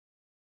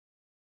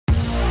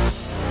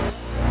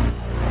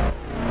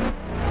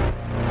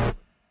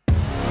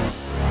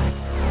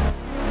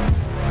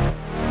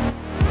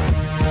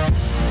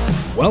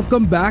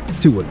Welcome back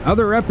to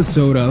another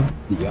episode of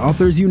the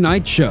Authors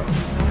Unite Show.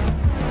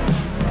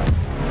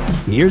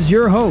 Here's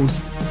your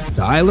host,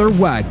 Tyler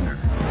Wagner.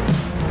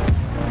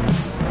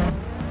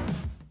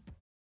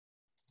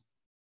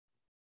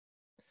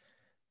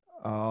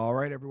 All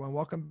right, everyone.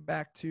 Welcome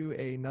back to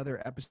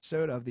another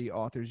episode of the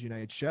Authors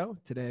Unite Show.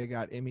 Today I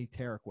got Emmy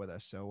Tarek with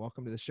us. So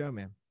welcome to the show,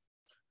 man.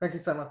 Thank you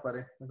so much, buddy.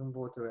 Looking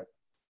forward to it.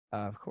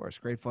 Of course.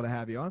 Grateful to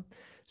have you on.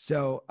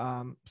 So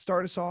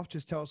start us off.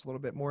 Just tell us a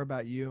little bit more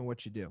about you and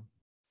what you do.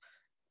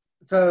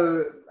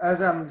 So, as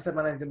you said,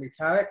 my name is Emmy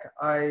Tarek.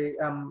 I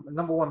am a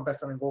 #1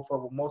 best-selling golfer,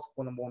 with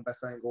multiple #1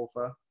 best-selling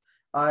golfer.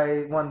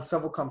 I run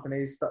several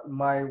companies.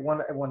 My one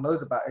that everyone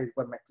knows about is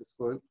Webmetrics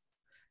Group.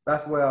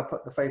 That's where I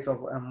put the face of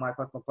my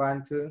personal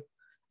brand to.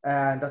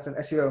 And that's an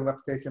SEO and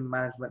reputation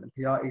management and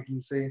PR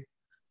agency.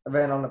 And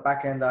then on the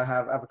back end, I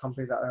have other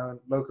companies that I own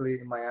locally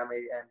in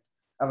Miami and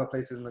other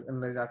places in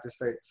the United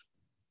States.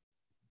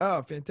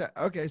 Oh, fantastic.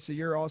 Okay, so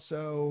you're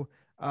also,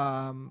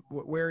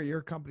 where are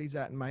your companies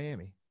at in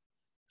Miami?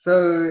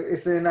 So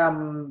it's in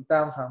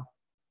downtown.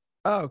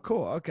 Oh,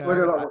 cool. Okay.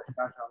 We're a lot of work in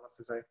downtown, let's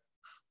just say.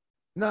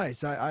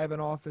 Nice. I have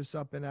an office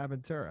up in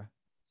Aventura.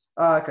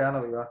 Oh, okay, I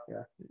know where you are.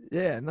 Yeah.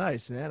 Yeah,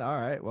 nice, man.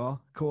 All right.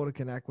 Well, cool to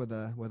connect with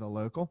a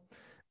local.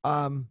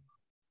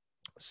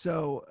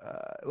 So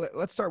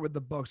let's start with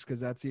the books, because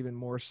that's even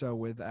more so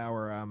with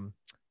our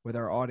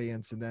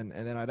audience, and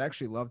then I'd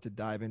actually love to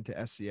dive into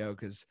SEO,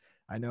 because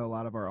I know a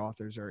lot of our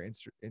authors are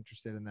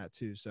interested in that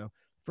too. So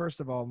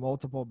first of all,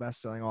 multiple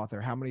best-selling author.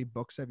 How many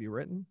books have you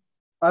written?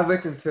 I've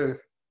written two.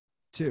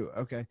 Two.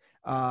 Okay.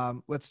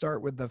 Let's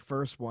start with the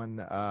first one.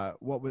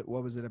 What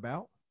was it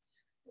about?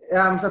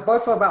 So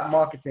both are about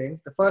marketing.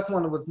 The first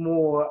one was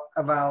more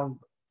around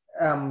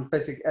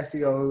basic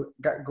SEO,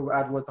 Google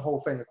AdWords, the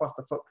whole thing across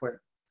the footprint.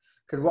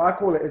 Because what I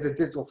call it is a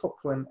digital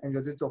footprint, and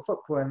your digital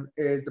footprint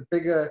is the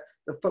bigger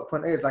the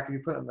footprint is. Like if you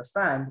put it in the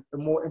sand, the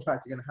more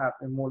impact you're going to have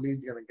and more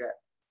leads you're going to get.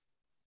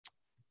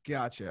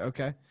 Gotcha.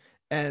 Okay.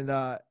 And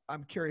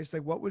I'm curious,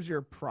 like, what was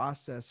your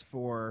process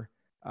for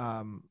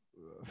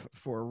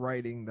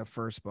writing the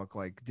first book?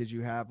 Like, did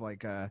you have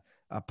like a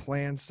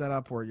plan set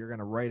up where you're going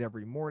to write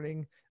every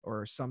morning,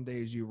 or some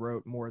days you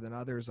wrote more than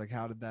others? Like,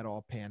 how did that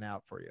all pan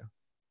out for you?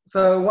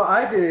 So what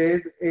I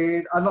did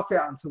is I knocked it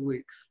out in 2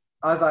 weeks.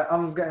 I was like,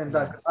 I'm getting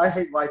done. I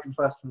hate writing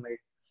personally.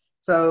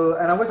 So,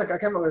 and I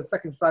came up with a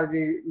second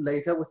strategy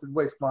later, which is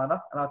way smarter,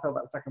 and I'll tell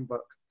about the second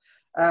book.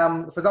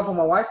 For example,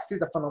 my wife,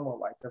 she's a phenomenal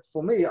writer.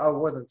 For me, I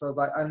wasn't. So I was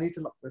like, I need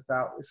to knock this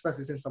out,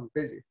 especially since I'm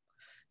busy.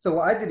 So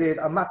what I did is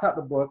I mapped out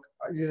the book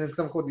using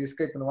something called the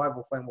escape and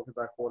arrival framework, as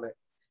I call it.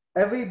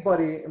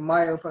 Everybody, in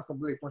my own personal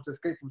belief, wants to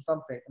escape from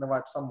something and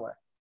arrive somewhere.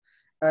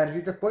 And if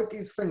you just break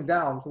this thing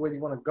down to where you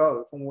want to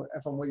go,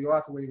 from where you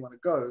are to where you want to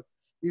go,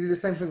 you do the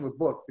same thing with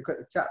books. You create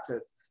the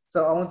chapters.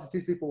 So I want to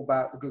teach people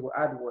about the Google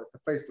AdWords, the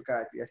Facebook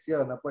ads, the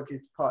SEO, and I break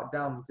each part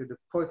down into the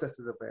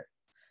processes of it.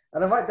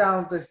 And I write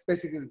down just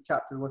basically the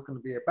chapters, what's going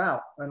to be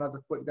about. And I'll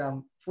just put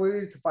down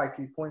 3 to 5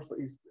 key points for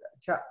each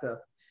chapter.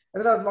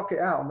 And then I'll knock it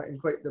out and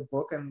create the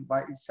book and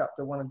write each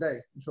chapter one a day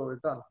until it's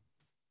done.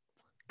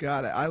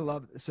 Got it. I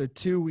love it. So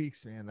 2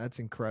 weeks, man. That's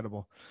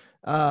incredible.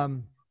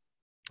 Now,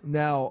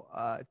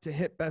 to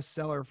hit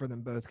bestseller for them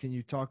both, can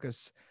you talk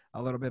us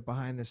a little bit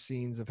behind the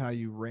scenes of how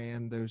you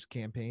ran those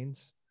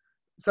campaigns?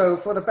 So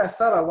for the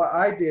bestseller, what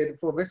I did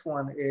for this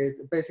one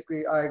is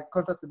basically I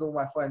contacted all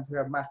my friends who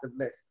have massive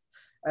lists.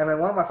 And then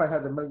one of my friends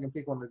had 1 million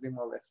people on his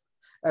email list.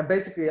 And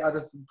basically I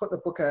just put the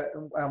book at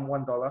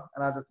 $1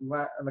 and I just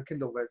ran on the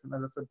Kindle version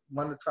and I just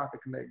run the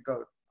traffic and let it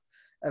go.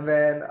 And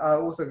then I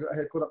also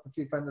had called up a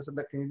few friends and said,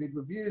 look, can you leave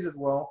reviews as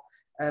well?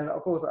 And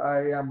of course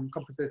I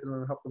compensated them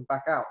and helped them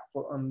back out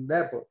on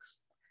their books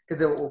because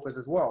they were authors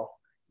as well.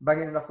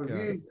 Banging enough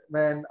reviews,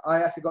 then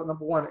I actually got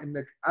 #1 in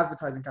the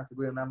advertising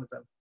category on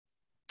Amazon.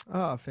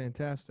 Oh,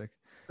 fantastic.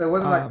 So it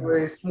wasn't like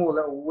very small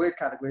little weird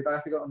categories. I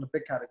actually got on the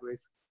big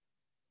categories.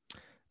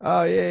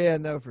 Oh, yeah.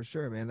 No, for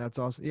sure, man. That's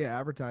awesome. Yeah,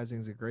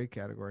 advertising is a great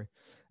category.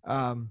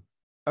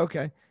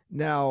 Okay.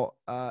 Now,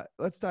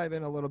 let's dive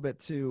in a little bit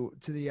to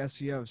the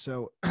SEO.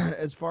 So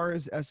as far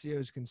as SEO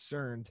is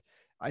concerned,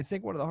 I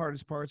think one of the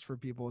hardest parts for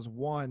people is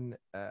one,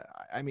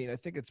 I mean, I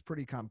think it's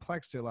pretty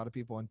complex to a lot of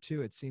people. And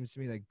two, it seems to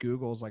me that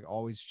Google's like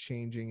always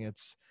changing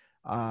its,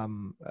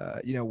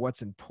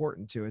 what's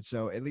important to it.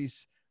 So at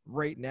least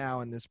right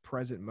now in this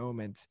present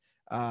moment,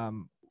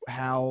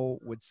 how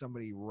would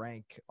somebody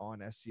rank on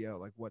SEO?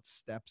 Like what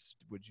steps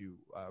would you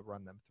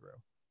run them through?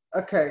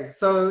 Okay,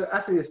 so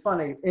actually it's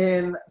funny.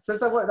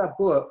 Since I wrote that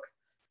book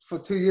for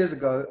 2 years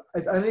ago,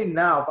 it's only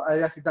now, but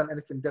I actually done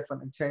anything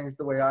different and changed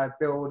the way I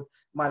build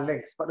my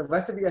links. But the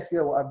rest of the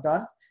SEO, what I've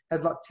done,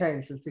 has not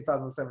changed since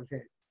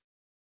 2017.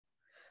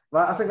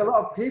 Right? I think a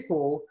lot of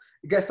people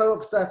get so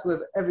obsessed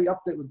with every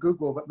update with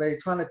Google, but they're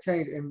trying to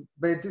change and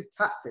they do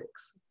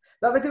tactics.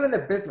 Like they do in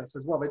their business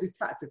as well. They do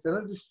tactics. They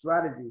don't do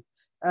strategy.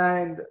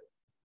 And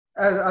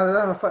I don't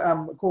know if I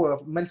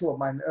called a mentor of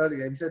mine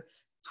earlier. He said,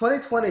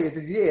 2020 is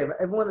the year that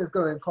everyone is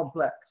going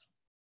complex.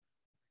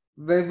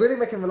 They're really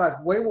making life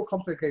way more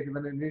complicated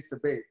than it needs to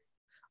be.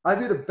 I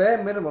do the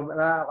bare minimum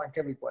and I outrank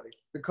everybody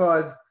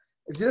because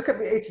If you look at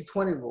the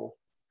 80-20 rule,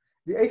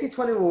 the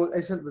 80-20 rule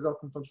isn't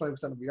resulting from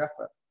 20% of the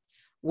effort.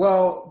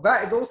 Well,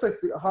 that is also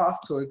half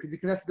true because you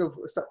can have to go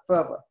a step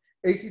further.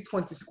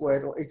 80-20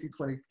 squared or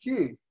 80-20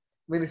 cubed,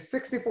 meaning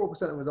 64% of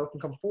the result can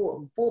come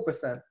from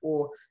 4%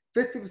 or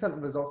 50% of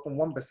the result from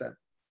 1%.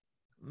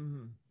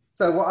 Mm-hmm.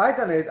 So what I've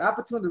done is,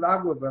 after 200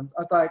 algorithms,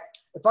 I was like,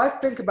 if I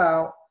think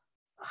about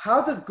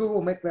how does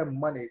Google make their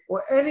money,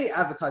 or any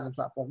advertising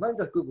platform, not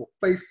just Google,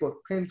 Facebook,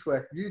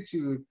 Pinterest,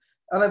 YouTube,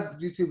 I know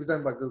YouTube is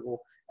owned by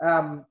Google,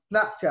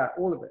 Snapchat,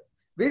 all of it.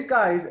 These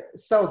guys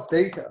sell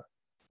data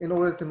in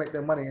order to make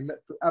their money, and let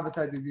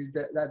advertisers use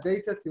that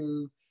data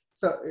to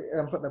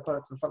put their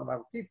products in front of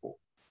other people.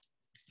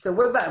 So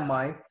with that in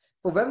mind,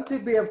 for them to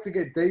be able to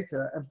get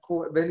data and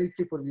for they need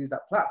people to use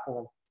that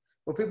platform.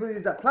 For people to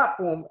use that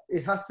platform,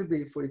 it has to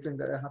be 3 things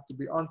that have to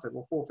be answered,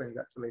 or 4 things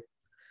actually.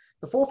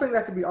 The 4 things that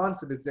have to be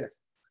answered is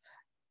this.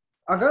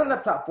 I go on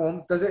that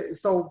platform, does it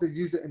solve the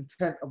user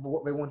intent of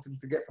what they wanted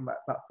to get from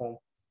that platform?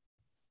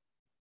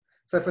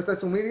 So for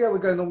social media, we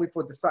go normally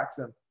for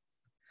distraction.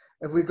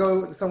 If we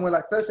go somewhere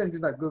like search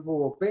engines like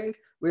Google or Bing,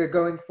 we are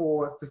going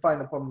to find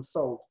the problem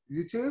solved.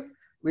 YouTube,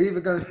 we're either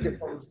going to get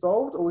problems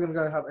solved or we're going to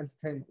go and have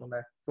entertainment on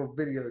there for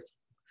videos.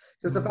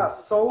 So it's about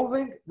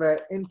solving their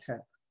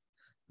intent.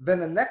 Then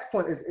the next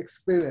point is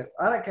experience.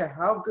 I don't care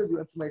how good your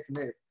information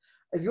is.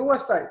 If your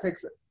website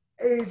takes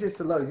ages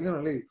to load, you're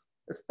going to leave.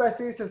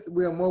 Especially since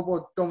we're a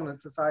mobile dominant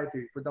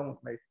society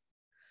predominantly.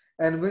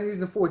 And we're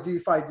using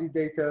 4G, 5G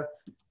data,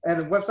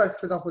 and websites,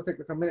 for example, take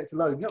like a minute to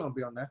load, you're not going to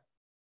be on there.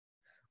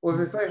 Or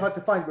if it's very hard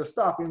to find your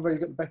stuff, even though you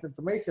get the best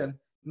information,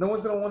 no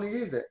one's going to want to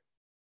use it.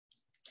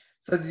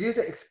 So the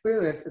user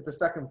experience is the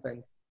second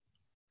thing.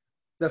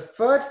 The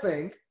third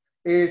thing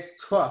is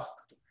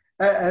trust.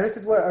 And this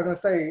is what I'm going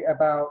to say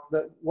about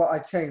what I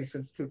changed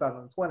since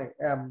 2020,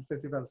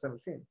 since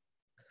 2017.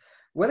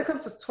 When it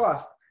comes to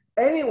trust,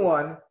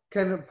 anyone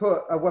can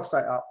put a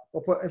website up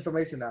or put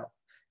information out.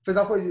 For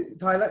example,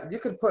 Tyler, you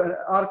could put an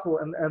article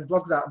and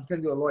blogs out and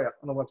pretend you're a lawyer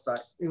on a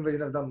website, even though you've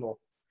never done law.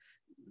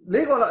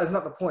 Legal or not is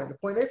not the point. The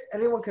point is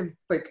anyone can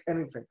fake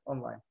anything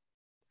online.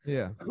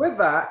 Yeah. With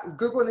that,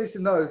 Google needs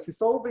to know to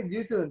solve the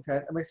user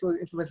intent and make sure the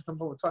information comes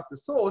from a trusted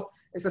source,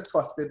 it's a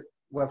trusted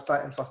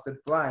website and trusted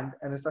brand,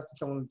 and it's actually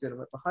someone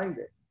legitimate behind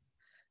it.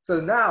 So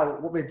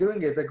now what we're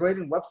doing is they're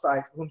grading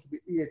websites according to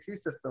the EAT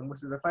system,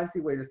 which is a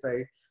fancy way to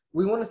say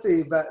we want to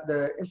see that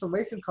the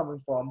information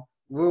coming from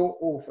real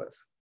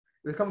authors.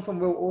 If it's coming from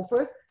real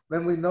authors,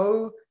 then we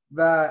know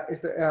that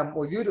it's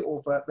or you're the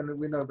author, then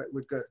we know that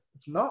we're good.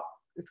 If not,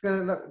 it's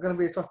not going to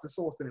be a trusted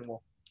source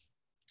anymore.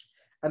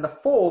 And the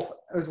fourth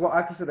is what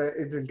I consider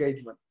is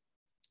engagement.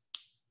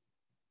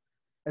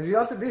 If you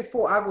answer these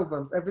 4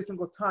 algorithms every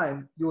single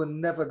time, you will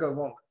never go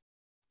wrong.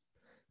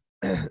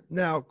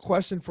 Now,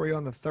 question for you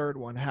on the third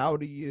one. How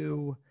do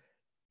you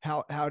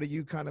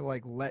kind of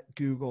like let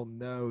Google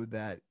know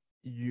that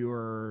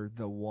you're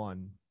the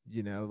one,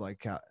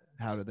 like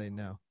how do they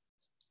know?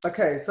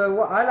 Okay, so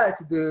what I like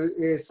to do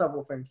is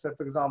several things. So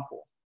for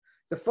example,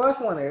 the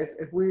first one is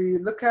if we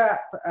look at,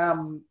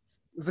 for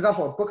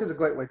example, a book is a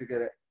great way to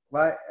get it,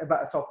 right?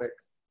 About a topic.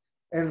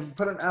 And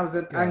put an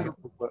Amazon and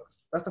Google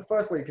Books. That's the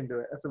first way you can do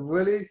it. It's a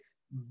really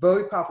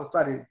very powerful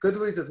strategy.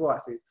 Goodreads as well,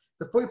 actually.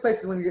 The 3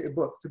 places when you get your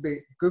books to be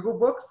Google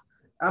Books,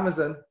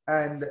 Amazon,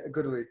 and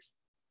Goodreads.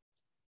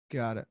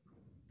 Got it.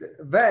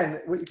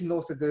 Then what you can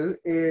also do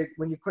is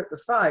when you click the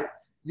site,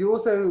 you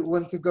also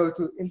want to go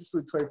to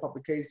industry trade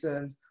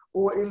publications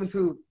or even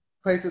to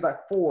places like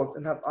Forbes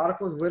and have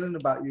articles written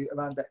about you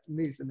around that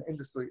niche in the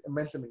industry and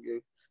mentioning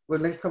you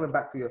with links coming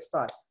back to your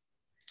site.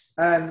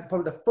 And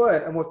probably the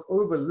third and most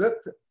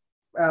overlooked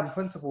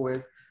principle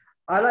is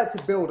I like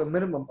to build a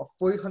minimum of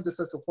 300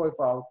 social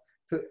profiles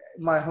to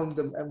my home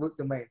and root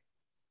domain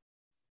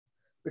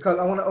because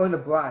I want to own a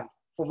brand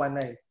for my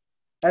name.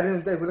 At the end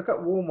of the day, if we look at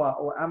Walmart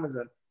or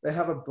Amazon, they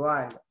have a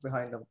brand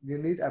behind them. You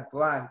need a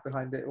brand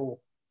behind it all.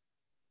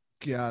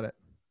 Got it.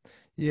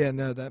 Yeah,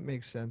 no, that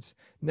makes sense.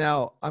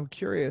 Now, I'm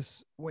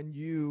curious, when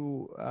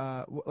you,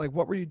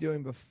 what were you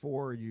doing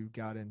before you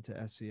got into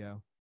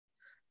SEO?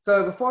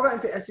 So before I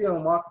got into SEO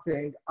and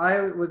marketing,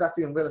 I was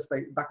actually in real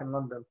estate back in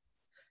London.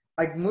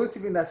 I moved to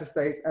the United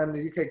States and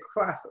the UK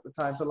crashed at the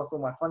time, so I lost all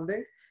my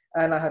funding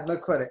and I had no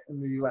credit in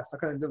the US. I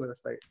couldn't do real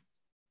estate.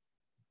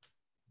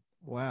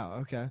 Wow,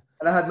 okay.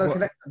 And I had no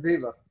connections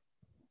either.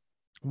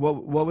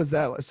 What was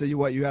that? So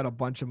you had a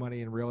bunch of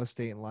money in real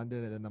estate in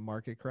London and then the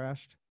market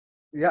crashed?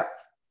 Yeah.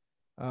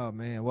 Oh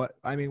man,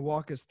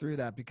 walk us through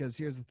that, because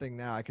here's the thing.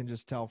 Now I can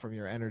just tell from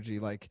your energy,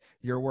 like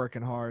you're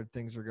working hard,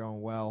 things are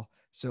going well.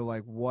 So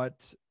like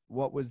what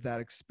was that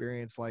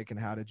experience like and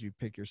how did you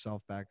pick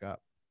yourself back up?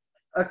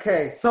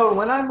 Okay, so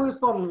when I moved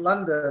from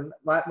London,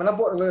 when I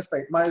bought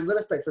my real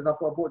estate, for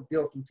example, I bought a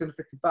deal from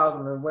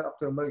 250,000 and went up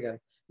to $1 million.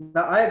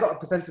 Now I got a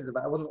percentage of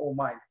that. It wasn't all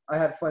mine. I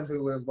had friends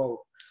who were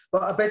involved,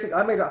 but basically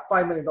I made about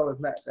 $5 million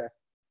net there.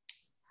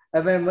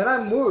 And then when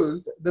I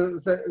moved,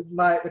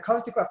 the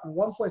currency crashed from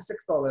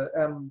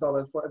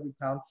 $1.6 for every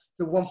pound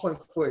to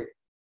 1.3 in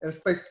the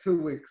space of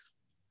 2 weeks.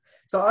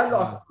 So I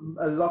lost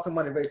a lot of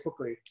money very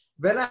quickly.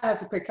 Then I had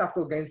to pay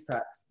capital gains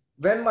tax.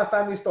 Then my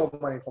family stole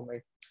money from me.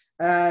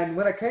 And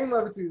when I came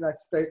over to the United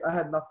States, I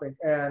had nothing,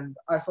 and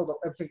I sold up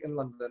everything in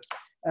London.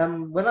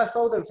 And when I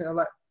sold everything, I'm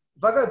like,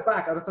 if I go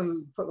back, I just want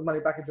to put the money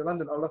back into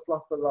London. I just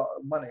lost a lot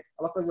of money.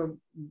 I lost over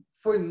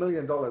 $3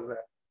 million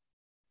there.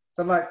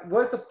 So I'm like,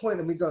 what's the point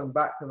of me going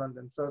back to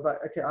London? So I was like,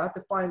 okay, I have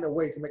to find a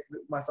way to make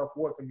myself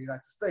work in the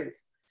United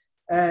States.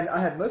 And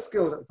I had no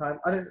skills at the time.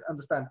 I didn't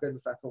understand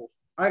business at all.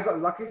 I got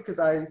lucky because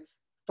I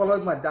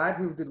followed my dad,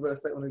 who did real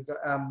estate when he was,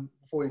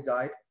 before he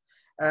died.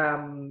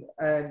 And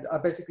I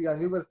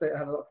knew real estate. I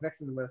had a lot of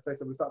connections in real estate.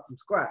 So we started from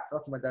scratch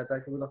after my dad died,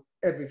 because we lost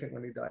everything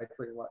when he died,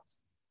 pretty much.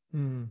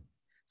 Mm.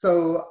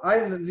 So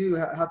I knew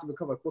how to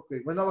recover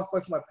quickly. When I lost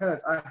both my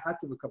parents, I had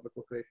to recover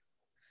quickly.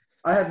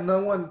 I had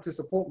no one to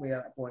support me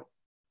at that point.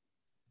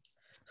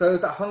 So it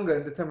was that hunger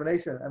and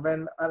determination. And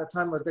then at the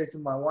time I was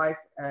dating my wife,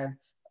 and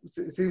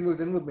she moved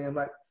in with me. I'm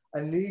like,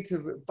 I need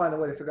to find a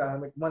way to figure out how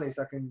to make money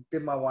so I can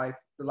give my wife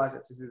the life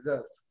that she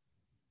deserves.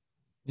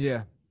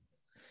 Yeah.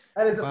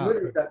 And it's just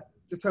really that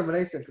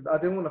determination, because I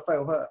didn't want to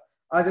fail her.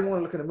 I didn't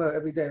want to look in the mirror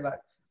every day and like,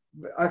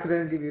 I could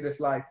only give you this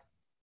life.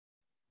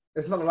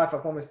 It's not the life I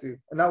promised you.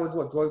 And that was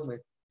what drove me.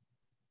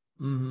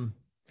 Mm-hmm.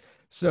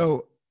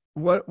 So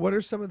what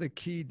are some of the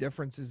key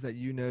differences that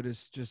you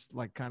noticed, just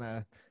like kind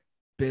of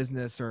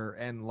business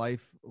and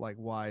life like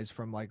wise,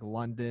 from like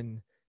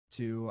London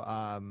to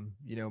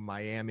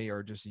Miami,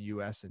 or just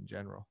US in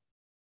general?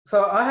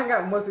 So I hang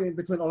out mostly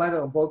between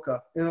Orlando and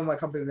Boca. My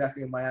company is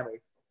actually in Miami.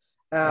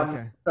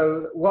 Okay.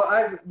 So what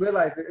I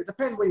realized, it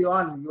depends where you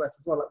are in the US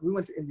as well. Like, we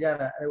went to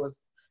Indiana, and it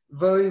was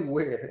very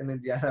weird in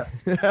Indiana.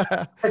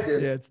 Yeah,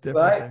 it's different,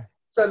 right? there.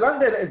 So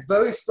London is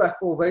very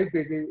stressful, very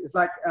busy. It's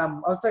like, I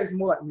would say it's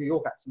more like New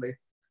York, actually.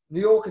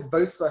 New York is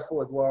very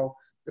stressful as well.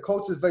 The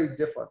culture is very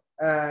different,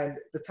 and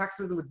the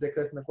taxes are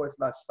ridiculous, and the quality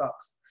of life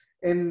sucks.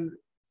 In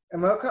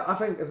America, I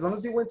think as long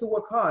as you want to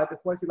work hard, the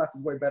quality of life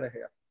is way better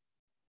here.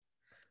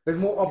 There's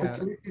more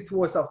opportunity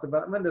towards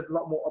self-development. There's a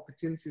lot more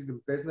opportunities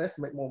in business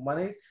to make more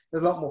money.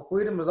 There's a lot more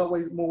freedom. There's a lot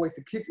more ways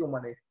to keep your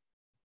money.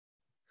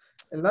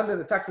 In London,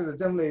 the taxes are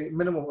generally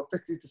minimum of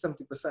 50 to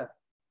 70%.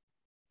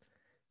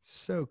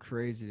 So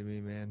crazy to me,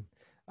 man.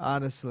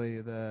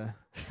 Honestly, the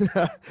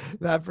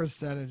that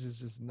percentage is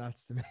just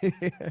nuts to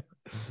me.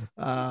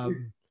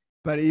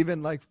 But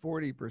even like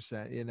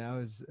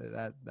 40%, is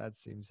that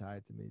seems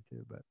high to me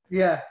too. But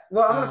yeah,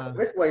 well, I'm gonna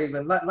put it this way,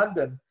 even like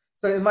London.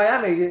 So in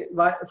Miami,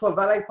 right, for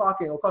valet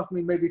parking, it'll cost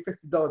me maybe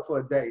 $50 for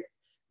a day.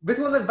 This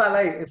one in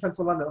valet in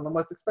central London, on the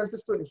most expensive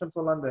street in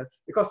central London,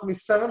 it cost me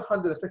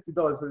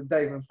 $750 for a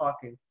day in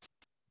parking.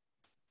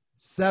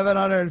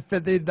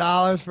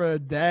 $750 for a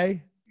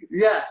day?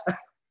 Yeah.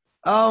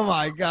 Oh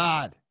my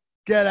God.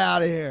 Get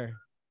out of here.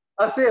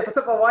 I see it. I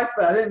took my wife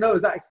there. I didn't know it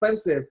was that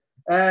expensive.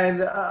 And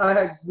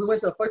we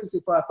went to a photo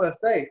shoot for our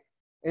first date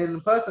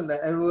in person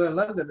there, and we were in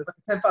London. It's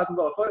like a $10,000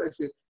 photo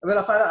shoot. And then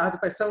I found out I had to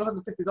pay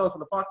 $750 for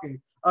the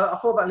parking. I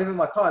thought about leaving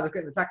my car and just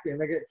getting a taxi, and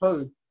they get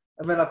towed.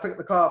 And then I picked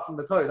the car up from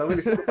the tow. I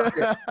really thought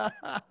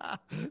about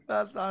it.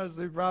 That's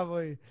honestly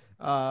probably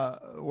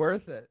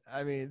worth it.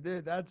 I mean,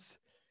 dude,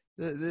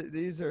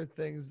 these are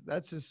things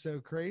that's just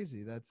so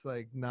crazy. That's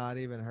like not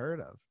even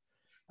heard of.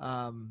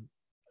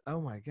 Oh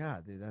my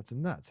God, dude, that's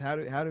nuts. How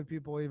do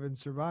people even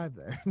survive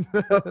there?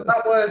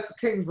 That was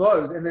King's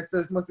Road, and it's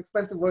the most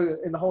expensive road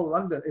in the whole of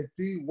London. It's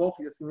the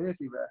wealthiest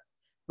community there.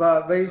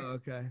 But they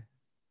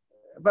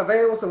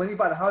also, when you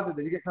buy the houses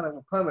there, you get kind of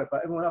a permit,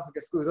 but everyone else will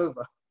get screwed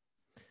over.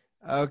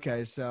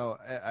 Okay, so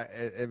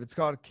if it's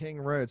called King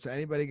Road, so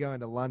anybody going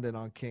to London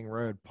on King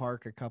Road,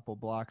 park a couple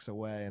blocks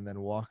away and then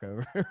walk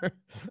over.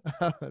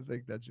 I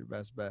think that's your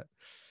best bet.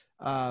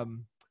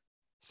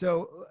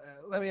 So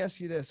let me ask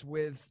you this: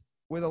 with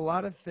a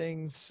lot of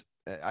things,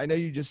 I know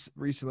you just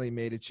recently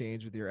made a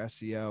change with your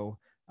SEO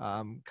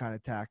kind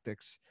of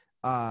tactics,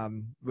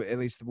 at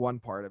least one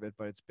part of it,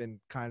 but it's been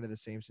kind of the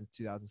same since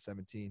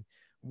 2017.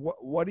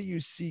 What do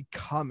you see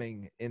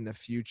coming in the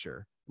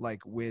future, like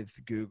with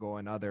Google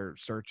and other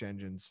search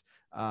engines?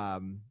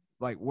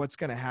 Like what's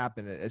going to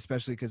happen,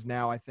 especially because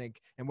now I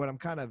think, and what I'm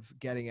kind of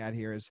getting at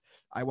here is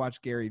I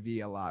watch Gary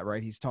Vee a lot,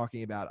 right? He's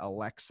talking about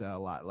Alexa a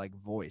lot, like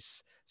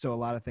voice. So a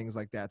lot of things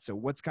like that. So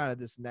what's kind of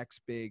this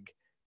next big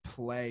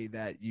play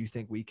that you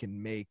think we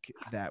can make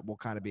that will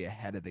kind of be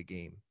ahead of the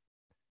game?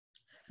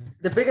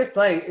 The biggest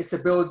play is to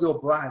build your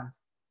brand,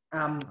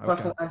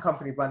 personal and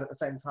company brand at the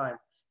same time.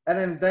 At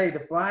the end of the day,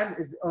 the brand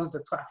owns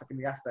the traffic and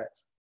the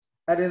assets.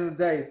 At the end of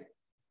the day,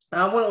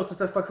 I want to also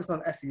just focus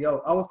on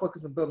SEO. I will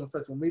focus on building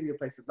social media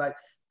places. Like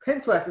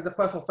Pinterest is a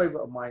personal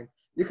favorite of mine.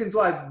 You can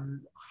drive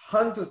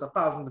hundreds of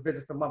thousands of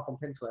visits a month on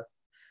Pinterest.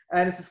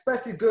 And it's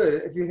especially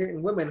good if you're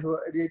hitting women who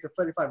are at the age of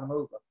 35 and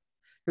over,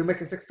 who are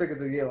making 6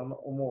 figures a year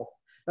or more.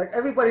 Like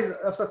everybody's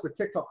obsessed with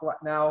TikTok right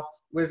now,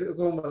 with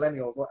all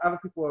millennials, or other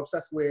people are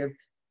obsessed with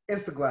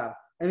Instagram.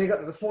 And you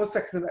got the small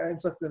section that are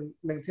interested in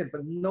LinkedIn,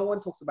 but no one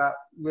talks about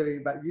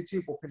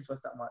YouTube or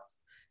Pinterest that much.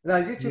 Now,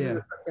 YouTube is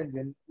a search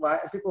engine, right?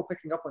 And people are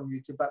picking up on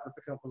YouTube, but they're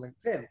picking up on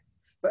LinkedIn.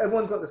 But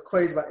everyone's got this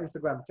craze about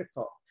Instagram and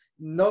TikTok.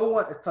 No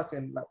one is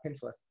touching like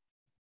Pinterest.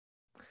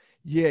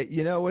 Yeah,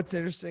 you know what's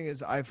interesting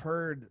is I've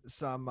heard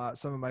some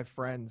of my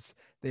friends,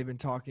 they've been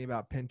talking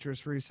about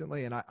Pinterest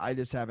recently, and I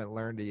just haven't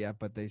learned it yet,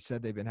 but they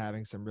said they've been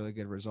having some really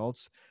good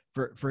results.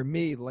 For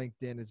me,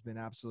 LinkedIn has been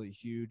absolutely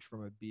huge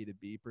from a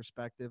B2B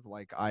perspective.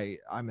 Like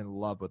I'm in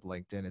love with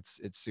LinkedIn. It's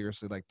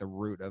seriously like the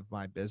root of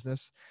my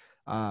business.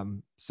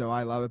 So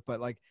I love it, but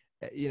like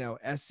you know,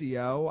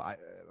 SEO,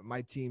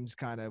 my team's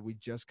we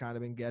just kind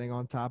of been getting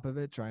on top of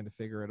it, trying to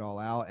figure it all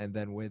out, and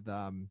then with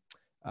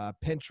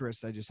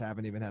Pinterest, I just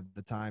haven't even had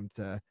the time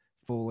to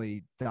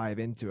fully dive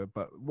into it.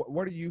 But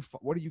what are you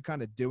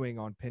kind of doing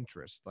on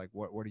Pinterest? Like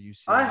what are you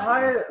I seeing?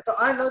 hire, so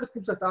I know the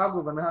Pinterest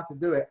algorithm and how to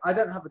do it. I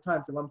don't have the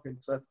time to run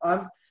Pinterest.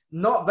 I'm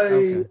not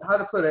very, Okay. how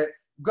to put it,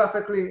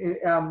 graphically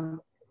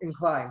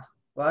inclined,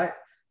 right?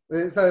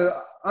 So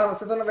I'm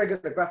not very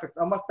good at graphics.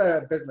 I'm much better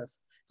at business.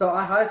 So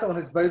I hire someone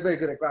who's very, very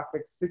good at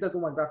graphics. She does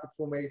all my graphics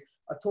for me.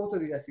 I taught her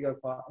the SEO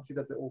part, and she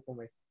does it all for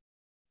me.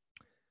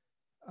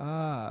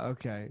 Ah,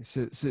 okay.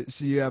 So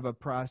you have a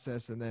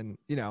process, and then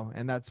you know,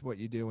 and that's what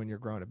you do when you're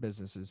growing a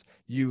business is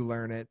you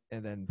learn it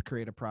and then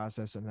create a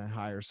process and then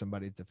hire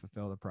somebody to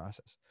fulfill the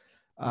process.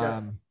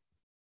 Yes. Um,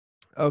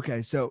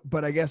 Okay, so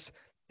but I guess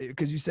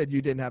because you said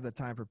you didn't have the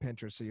time for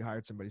Pinterest, so you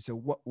hired somebody. So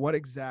what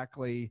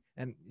exactly?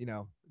 And you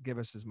know, give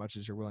us as much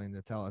as you're willing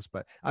to tell us.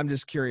 But I'm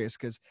just curious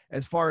because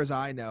as far as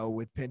I know,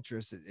 with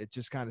Pinterest, it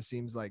just kind of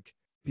seems like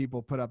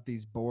people put up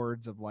these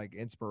boards of like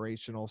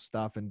inspirational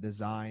stuff and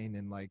design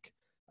and like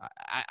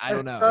I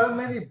There's don't know. so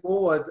many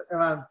boards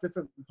around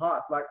different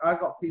parts. Like I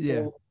got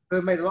Yeah, people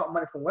who made a lot of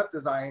money from web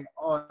design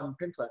on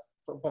Pinterest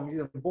from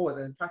using boards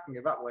and tracking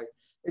it that way.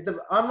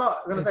 I'm not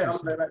gonna say I'm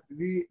interesting. like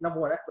the number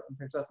one expert on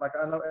Pinterest. Like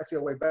I know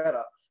SEO way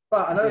better,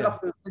 but I know Yeah.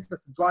 enough of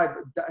Pinterest to drive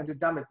and do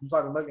damage and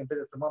drive a million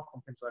visits a month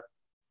on Pinterest.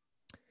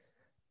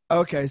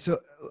 Okay, so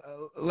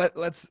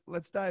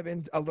let's dive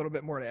in a little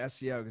bit more to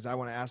SEO because I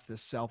want to ask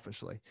this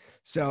selfishly.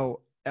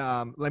 So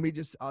let me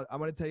just I'm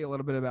going to tell you a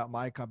little bit about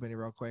my company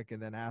real quick,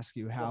 and then ask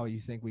you how you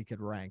think we could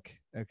rank.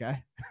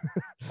 Okay,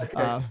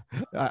 Okay. uh,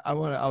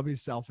 I'll be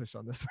selfish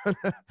on this one.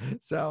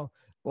 So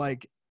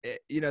like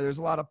you know, there's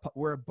a lot of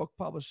we're a book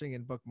publishing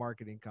and book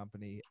marketing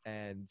company,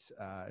 and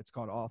it's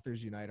called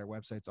Authors Unite. Our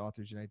website's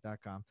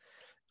authorsunite.com,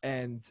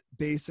 and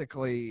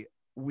basically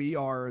we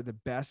are the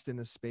best in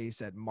the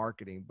space at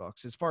marketing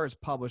books. As far as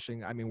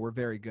publishing, I mean, we're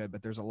very good,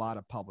 but there's a lot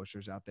of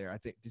publishers out there. I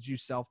think, did you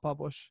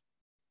self-publish?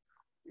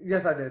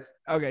 Yes, I did.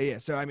 Okay, yeah.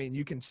 So I mean,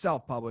 you can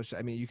self-publish.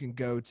 I mean, you can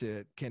go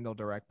to Kindle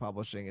Direct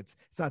Publishing. It's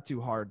not too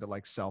hard to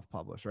like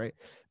self-publish, right?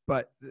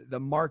 But the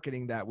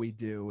marketing that we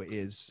do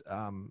is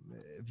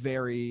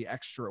very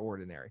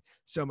extraordinary.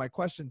 So my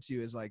question to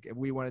you is like, if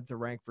we wanted to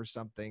rank for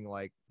something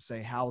like,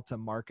 say, how to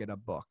market a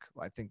book,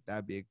 I think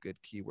that'd be a good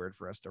keyword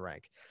for us to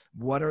rank.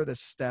 What are the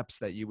steps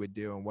that you would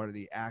do, and what are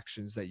the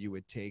actions that you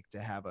would take to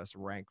have us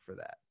rank for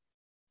that?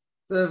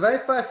 So the very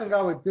first thing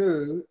I would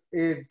do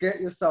is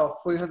get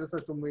yourself 300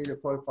 social media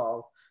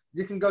profiles.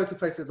 You can go to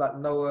places like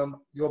Noam,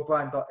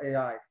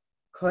 yourbrand.ai,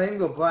 claim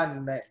your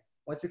brand name.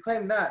 Once you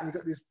claim that, and you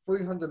got these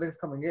 300 links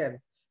coming in,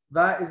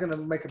 that is going to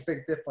make a big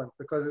difference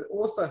because it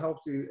also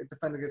helps you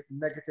defend against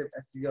negative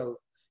SEO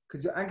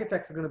because your anchor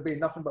text is going to be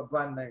nothing but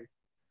brand name.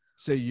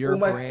 So your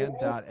Almost all,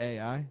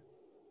 brand.ai.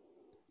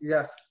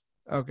 yes.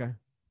 Okay.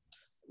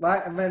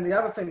 Right, and then the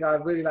other thing I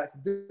really like to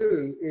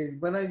do is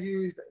when I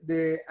use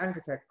the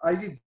anchor text, I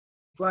use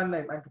brand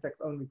name anchor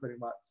text only pretty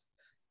much.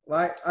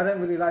 Right, I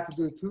don't really like to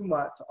do too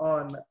much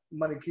on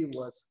money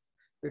keywords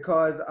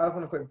because I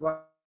want to put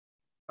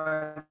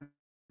brand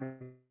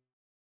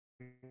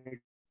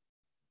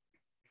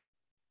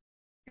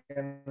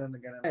again and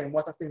again. And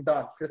once that's been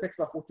done, because it takes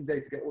about 14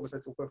 days to get all the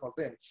social profiles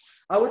in,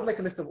 I would make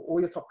a list of all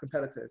your top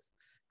competitors.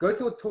 Go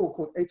to a tool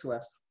called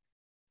Ahrefs.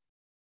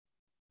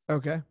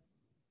 Okay.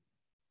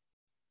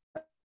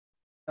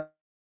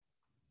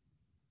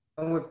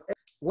 And with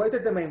what is the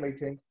domain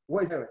rating?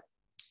 What is it?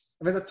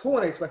 And there's a tool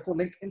on Ahrefs called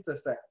Link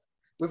Intersect.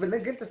 With a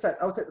link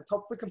intersect, I'll take the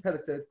top 3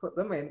 competitors, put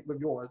them in with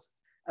yours,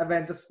 and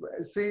then just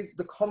see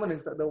the common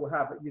links that they will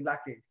have that you're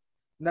lacking.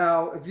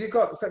 Now, if you've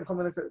got certain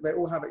common links that they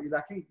all have that you're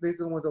lacking, these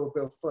are the ones that will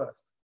build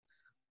first.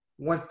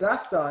 Once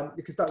that's done,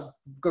 you can start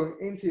going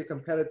into your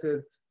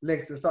competitors'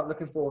 links and start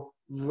looking for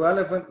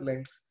relevant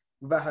links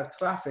that have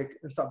traffic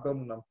and start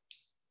building them.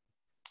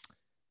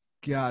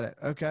 Got it.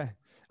 Okay.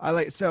 I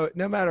like, so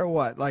no matter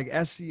what, like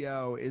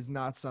SEO is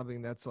not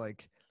something that's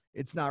like,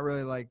 it's not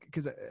really like,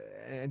 because,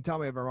 and tell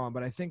me if I'm wrong,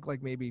 but I think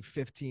like maybe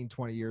 15,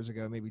 20 years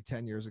ago, maybe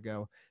 10 years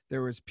ago,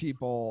 there was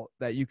people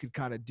that you could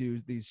kind of do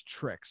these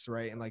tricks,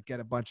 right? And like get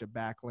a bunch of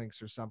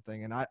backlinks or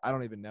something. And I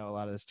don't even know a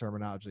lot of this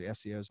terminology.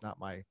 SEO is not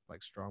my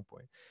like strong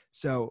point.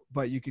 So,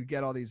 but you could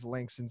get all these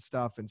links and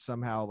stuff and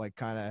somehow like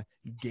kind of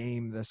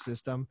game the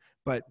system,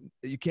 but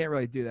you can't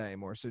really do that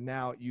anymore. So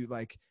now you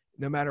like,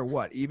 no matter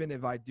what, even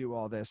if I do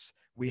all this,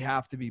 we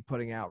have to be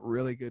putting out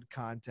really good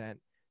content.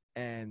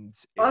 And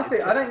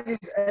Honestly, I don't use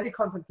any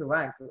content to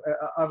rank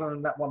other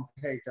than that one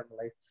page,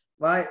 Emily.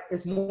 Right?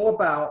 It's more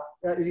about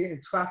are you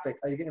getting traffic?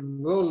 Are you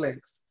getting real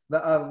links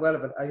that are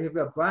relevant? Are you have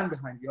a brand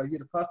behind you? Are you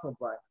the personal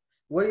brand?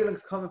 Where are your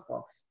links coming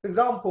from? For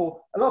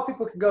example, a lot of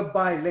people can go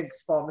buy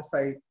links from, let's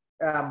say,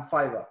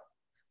 Fiverr.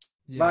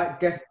 Yeah. Like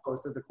guest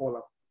posts, as they call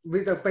them.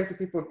 These are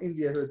basically people in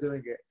India who are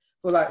doing it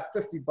for like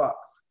 $50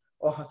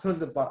 or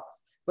 $100.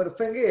 But the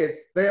thing is,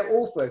 they're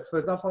authors. For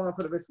example, I'm gonna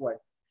put it this way: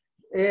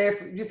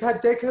 if you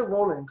had J.K.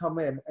 Rowling come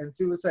in and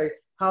she would say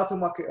how to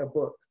market a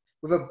book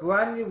with a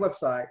brand new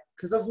website,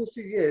 because of who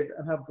she is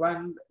and her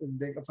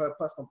branding of her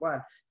personal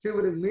brand, she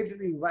would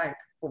immediately rank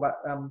for that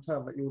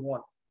term that you would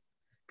want,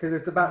 because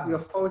it's about the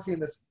authority in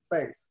the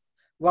space.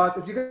 Whilst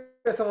if you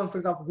get someone, for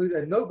example, who's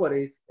a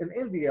nobody in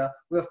India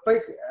with a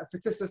fake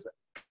fictitious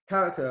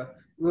character,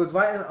 who was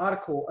writing an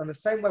article on the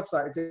same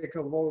website as J.K.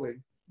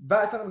 Rowling,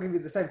 that's not going to give you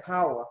the same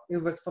power,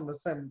 even if it's from the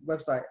same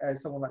website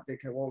as someone like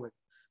J.K. Rowling.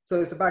 So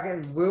it's about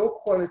getting real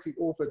quality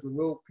authors with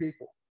real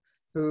people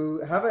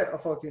who have an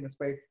authority in the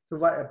space to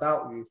write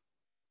about you.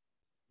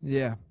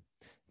 Yeah,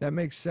 that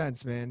makes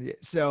sense, man.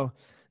 So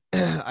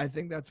I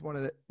think that's one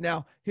of the,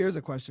 now here's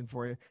a question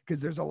for you,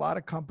 because there's a lot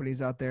of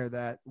companies out there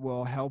that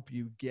will help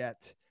you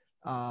get,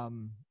 I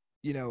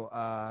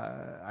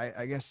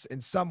guess in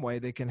some way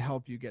they can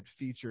help you get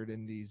featured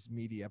in these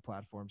media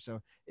platforms.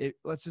 So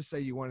let's just say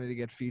you wanted to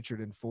get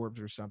featured in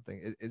Forbes or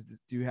something.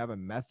 Do you have a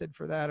method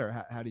for that,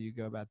 or how do you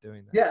go about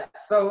doing that? Yes.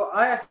 So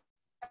I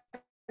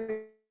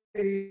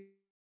actually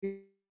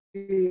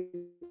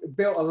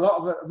built a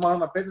lot of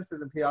my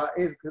businesses in PR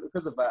is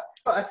because of that.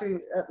 Actually,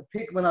 at the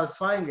peak when I was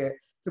trying it,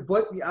 to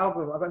break the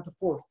algorithm, I got into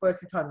Forbes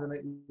 30 times in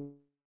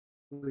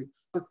 8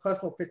 weeks with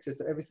personal pictures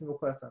to every single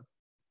person.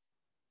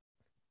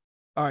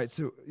 All right,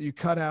 so you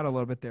cut out a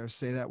little bit there.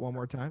 Say that one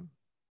more time.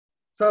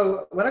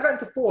 So when I got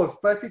into Forbes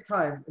 30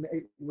 times in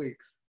 8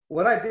 weeks,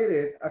 what I did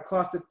is I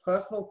crafted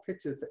personal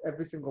pictures to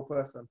every single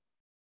person.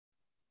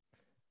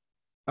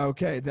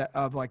 Okay, that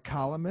of like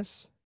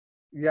columnists?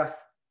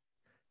 Yes.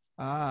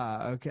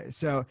 Ah, okay.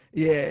 So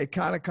yeah, it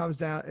kind of comes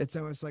down, it's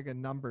almost like a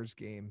numbers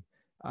game.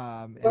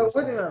 Well,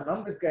 within a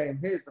numbers game,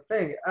 here's the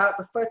thing. Out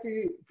of the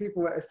 30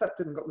 people that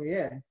accepted and got me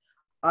in,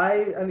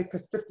 I only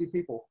picked 50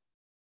 people.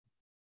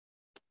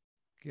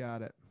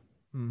 Got it.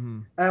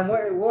 Mm-hmm. And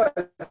what it was,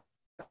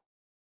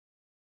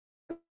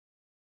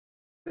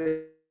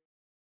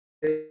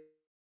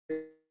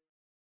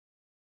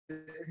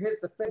 here's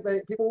the thing,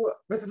 people,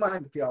 this is my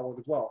PR world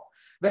as well.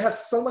 They have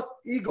so much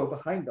ego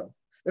behind them.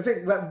 They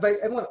think that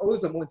everyone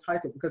owes them more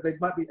entitled because they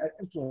might be an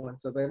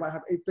influencer. They might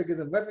have 8 figures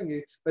in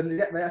revenue, but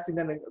yet they're actually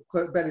then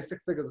barely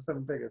 6 figures or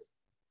 7 figures,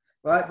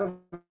 right? But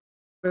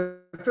they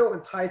feel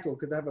entitled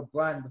because they have a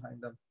brand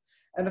behind them.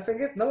 And the thing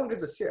is, no one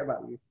gives a shit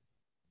about you.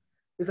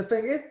 The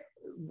thing is,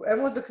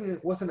 everyone's looking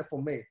at what's in it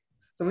for me.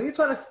 So when you're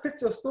trying to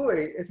spit your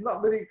story, it's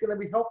not really going to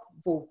be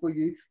helpful for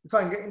you to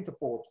try and get into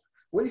Forbes.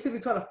 What you should be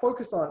trying to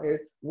focus on is,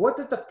 what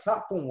does the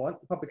platform want,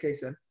 the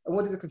publication, and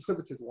what do the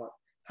contributors want?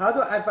 How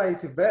do I add value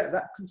to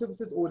that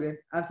contributor's audience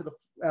and to the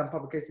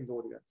publication's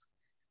audience?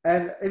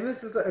 And if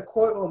this is a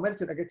quote or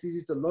mention, I get to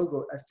use the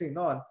logo as seen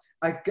on,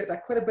 I get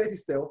that credibility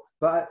still,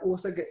 but I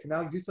also get to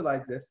now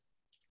utilize this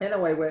in a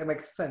way where it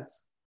makes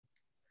sense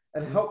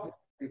and help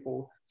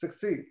people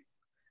succeed.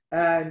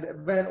 And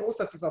then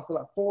also, for example,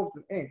 like Forbes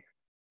and Inc.,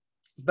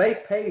 they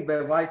pay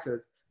their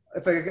writers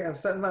if they get a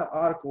certain amount of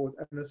articles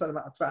and a certain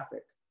amount of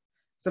traffic.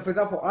 So for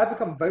example, I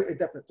become very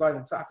adept at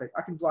driving traffic.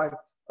 I can drive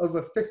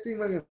over 15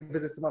 million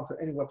visits a month to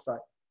any website.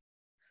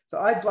 So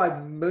I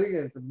drive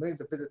millions and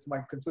millions of visits to my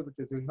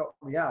contributors who help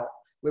me out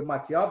with my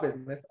PR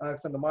business, and I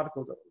send them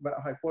articles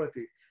about high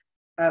quality.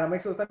 And I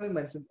make sure something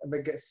mentions, and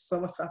they get so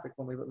much traffic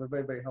from me, but they're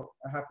very, very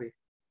happy.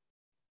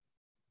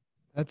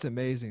 That's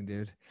amazing,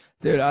 dude.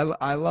 Dude,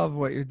 I love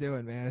what you're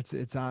doing, man.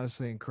 It's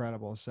honestly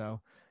incredible.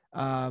 So,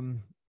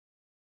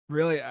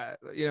 really,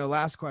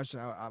 last question.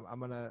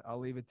 I'll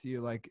leave it to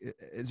you. Like,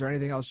 is there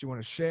anything else you want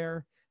to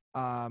share?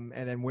 And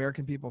then where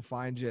can people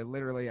find you?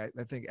 Literally, I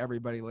think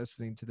everybody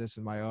listening to this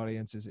in my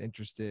audience is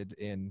interested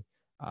in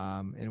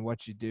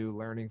what you do,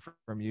 learning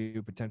from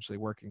you, potentially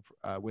working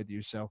with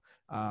you. So,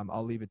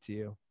 I'll leave it to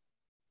you.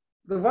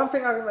 The one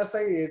thing I'm gonna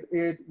say is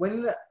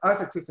when I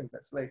said 2 things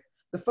actually.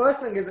 The first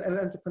thing is, an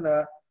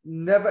entrepreneur,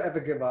 never ever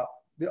give up.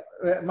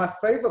 My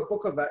favorite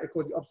book of that is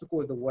called The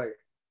Obstacle Is the Way.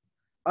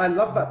 I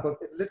love that book.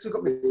 It literally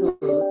got me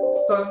through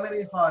so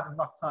many hard and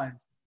rough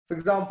times. For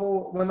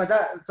example, when my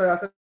dad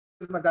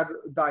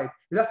died,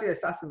 he was actually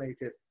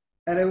assassinated,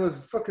 and it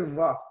was fucking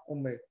rough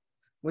on me.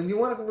 When you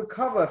want to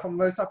recover from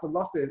those type of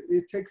losses,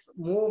 it takes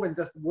more than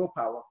just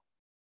willpower,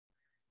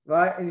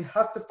 right? And you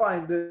have to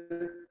find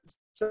the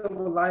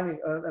silver lining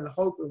and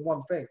hope in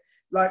one thing.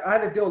 Like, I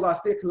had a deal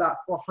last year collapse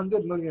for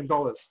 $100 million.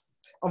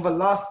 On the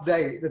last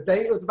day, the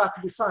day it was about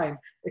to be signed,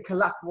 it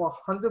collapsed for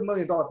 $100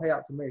 million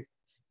payout to me.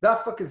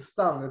 That fucking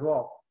stung as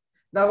well.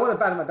 Now, I wasn't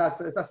bad at my dad's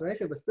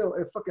assassination, but still,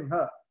 it fucking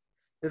hurt.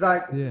 It's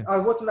like, yeah. I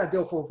worked on that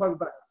deal for probably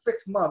about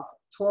 6 months,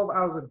 12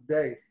 hours a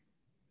day,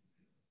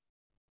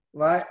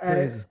 right? And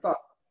it stuck.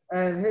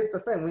 And here's the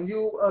thing, when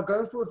you are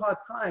going through hard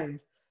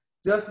times,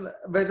 just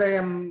as I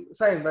am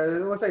saying, but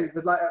I always say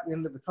the light at the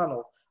end of the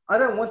tunnel. I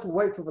don't want to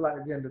wait till the light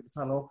at the end of the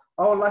tunnel.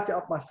 I will light it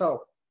up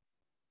myself.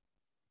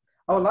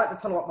 I will light the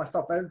tunnel up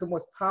myself. That is the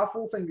most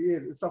powerful thing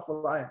is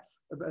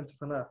self-reliance as an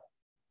entrepreneur.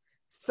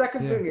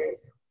 Second thing is,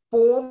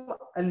 form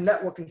a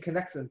network and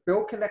connections,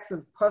 build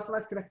connections,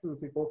 personalized connections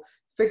with people,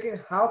 thinking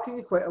how can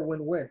you create a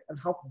win-win and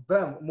help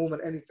them more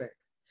than anything.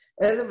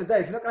 At the end of the day,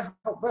 if you're not going to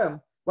help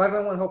them, why would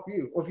anyone help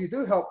you? Or if you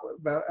do help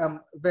them,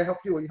 they help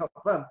you or you help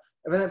them,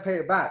 and they don't pay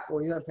it back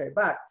or you don't pay it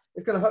back,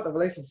 it's going to hurt the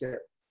relationship.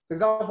 For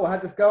example, I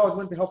had this girl, I was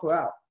willing to help her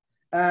out,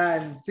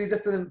 and she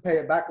just didn't pay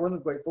it back,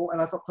 wasn't grateful,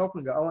 and I stopped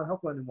helping her. I won't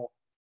help her anymore.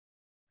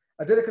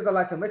 I did it because I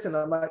liked her mission.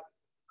 I'm like,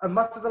 as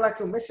much as I like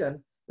your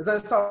mission, there's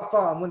only so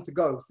far I'm willing to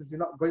go since you're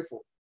not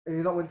grateful and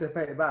you're not willing to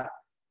pay it back.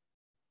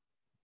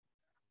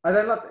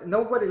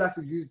 Nobody likes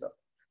a user.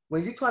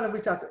 When you're trying to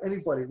reach out to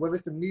anybody, whether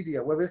it's the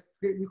media, whether it's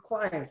to get new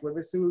clients, whether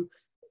it's to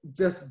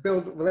just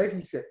build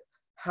relationships,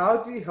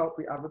 how do you help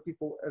the other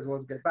people as well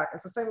as get back?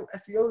 It's the same with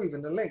SEO,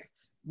 even the links.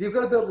 You've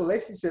got to build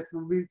relationships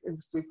with these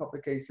industry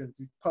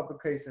publications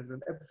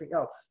and everything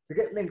else. To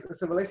get links,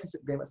 it's a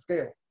relationship game at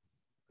scale.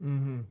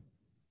 Mm-hmm.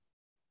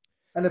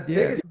 And the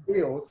biggest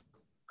deals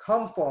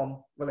come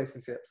from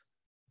relationships.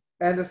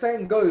 And the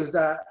saying goes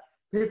that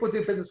people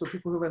do business with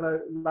people who they know,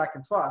 like,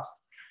 and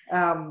trust.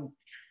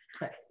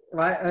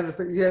 Right? And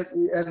you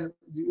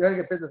only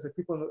get business with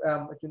people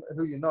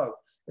who you know.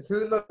 It's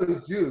who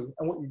knows you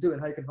and what you do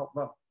and how you can help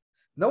them.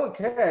 No one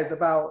cares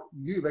about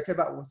you. They care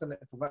about what's in it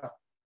for them.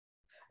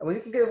 And when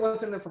you can get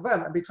what's in it for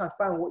them and be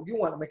transparent with what you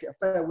want and make it a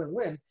fair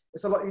win-win,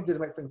 it's a lot easier to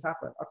make things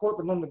happen. I call it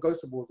the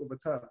non-negotiables of the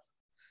terms.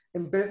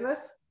 In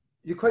business,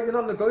 you create your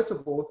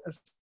non-negotiables, and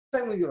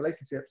same with your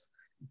relationships.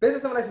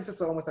 Business and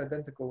relationships are almost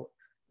identical.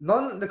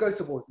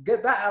 Non-negotiables,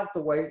 get that out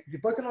the way.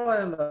 You're broken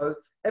on those.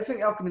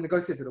 Everything else can be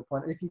negotiated to the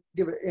point, and you can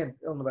give it in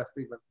on the best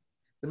even.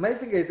 The main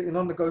thing is that your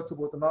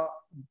non-negotiables are not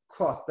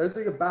crossed. Those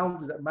are your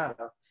boundaries that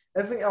matter.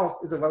 Everything else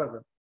is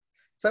irrelevant.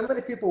 So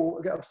many people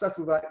get obsessed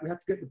with, like, we have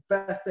to get the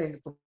best thing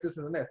for this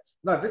and this.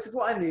 No, this is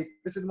what I need.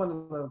 This is one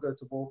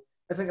non-negotiable.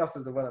 Everything else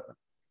is irrelevant.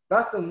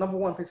 That's the number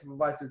one piece of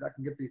advice I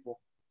can give people.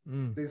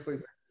 These three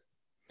things.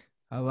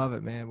 I love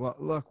it, man. Well,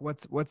 look,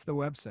 what's the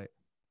website?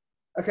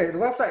 Okay, the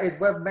website is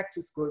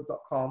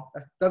webmetricsgroup.com.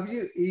 That's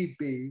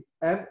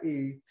WEBMETRIX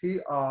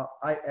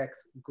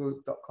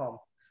group.com.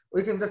 Or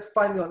you can just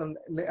find me on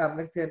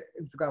LinkedIn,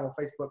 Instagram, or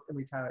Facebook,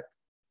 Imi Tarek.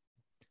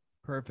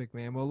 Perfect,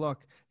 man. Well,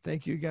 look,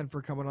 thank you again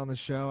for coming on the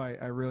show.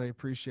 I really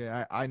appreciate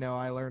it. I know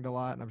I learned a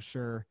lot, and I'm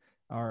sure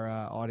our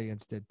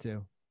audience did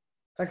too.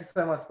 Thank you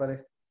so much, buddy. I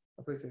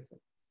appreciate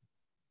it.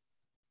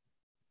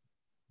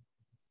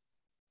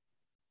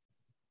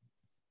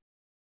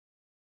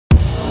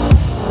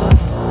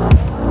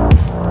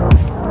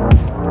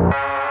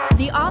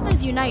 The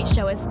Authors Unite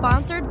show is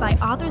sponsored by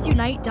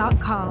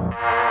AuthorsUnite.com,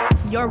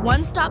 your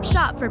one-stop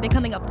shop for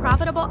becoming a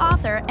profitable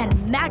author and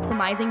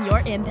maximizing your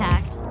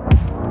impact.